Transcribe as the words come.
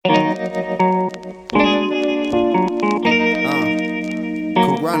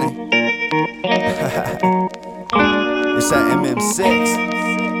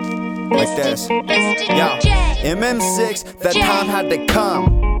this. Yo, MM6, that time had to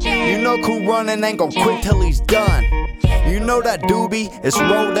come. You know Cool Running ain't gon' quit till he's done. You know that doobie is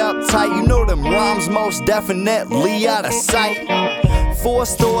rolled up tight. You know them rhymes most definitely out of sight. 4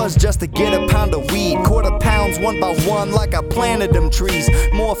 stores just to get a pound of weed. Quarter pounds one by one like I planted them trees.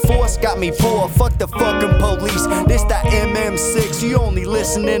 More force got me poor, fuck the fucking police. This that MM6, you only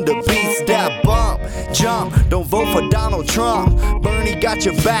listening to beats that bump, jump. Don't vote for Donald Trump. Bernie got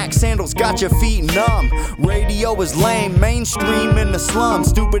your back, sandals got your feet numb. Radio is lame, mainstream in the slums.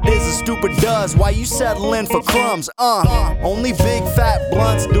 Stupid is as stupid does, why you settling for crumbs? Only big fat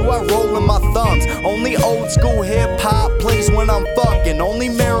blunts do I roll in my thumbs. Only old school hip hop plays when I'm fucking. Only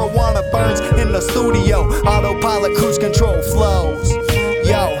marijuana burns in the studio. Autopilot cruise control flows.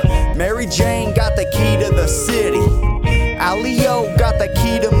 Yo, Mary Jane got the key to the city. Alio got the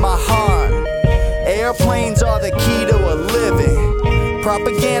key to my heart. Airplanes are the key to a living.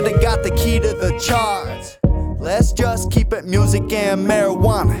 Propaganda got the key to the charts. Let's just keep it music and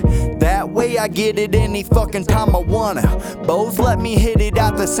marijuana. That way I get it any fucking time I wanna. Both let me hit it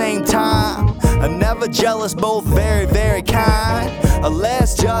at the same time. I'm never jealous, both very, very kind.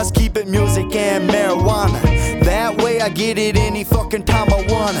 Let's just keep it music and marijuana. That way I get it any fucking time I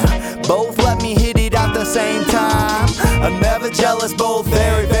wanna. Both let me hit it at the same time. I'm never jealous, both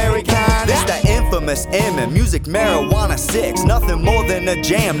very, very kind. It's that infamous M and music marijuana 6. Nothing more than a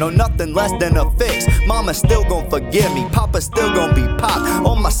jam, no nothing less than a fix. Mama still gon' forgive me, Papa still gon' be pop.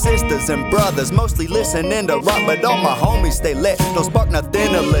 All my sisters and brothers mostly listening to rock, but all my homies stay lit. Don't spark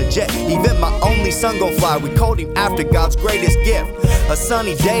nothing legit. Even my only son gon' fly. We called him after God's greatest gift. A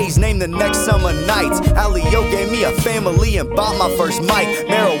sunny days named the next summer nights. Alio gave me a family and bought my first mic.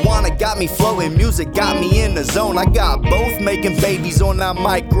 Marijuana got me flowing, music got me in the zone. I got both making babies on that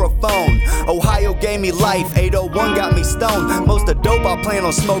microphone. Ohio gave me life, 801 got me stoned. Most of the dope I plan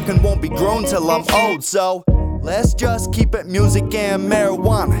on smoking won't be grown till I'm old, so let's just keep it music and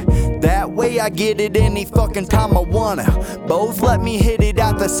marijuana. That way I get it any fucking time I wanna. Both let me hit it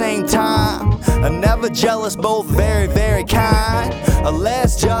at the same time. I'm never jealous, both very, very kind.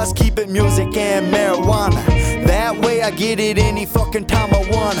 Let's just keep it music and marijuana. That way I get it any fucking time I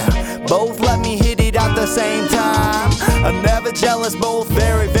wanna. Both let me hit it at the same time. I'm never jealous, both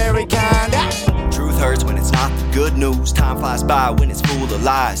very, very kind. Truth hurts when it's not the good news. Time flies by when it's full of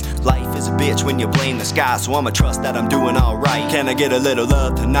lies. Life is a bitch when you blame the sky, so I'ma trust that I'm doing alright. Can I get a little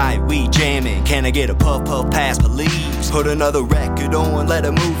love tonight? We jamming. Can I get a puff puff pass, please? Put another record on, let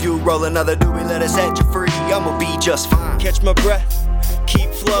it move you. Roll another doobie, let it set you free. I'ma be just fine. Catch my breath, keep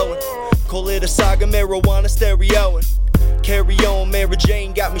flowing. Call it a saga, marijuana stereoing. Carry on, Mary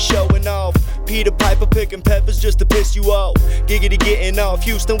Jane got me showing off. Peter Piper picking peppers just to piss you off. Giggity getting off,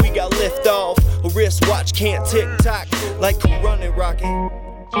 Houston we got lift off. A wristwatch can't tick tock like Cool Running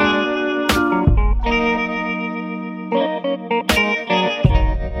rockin'.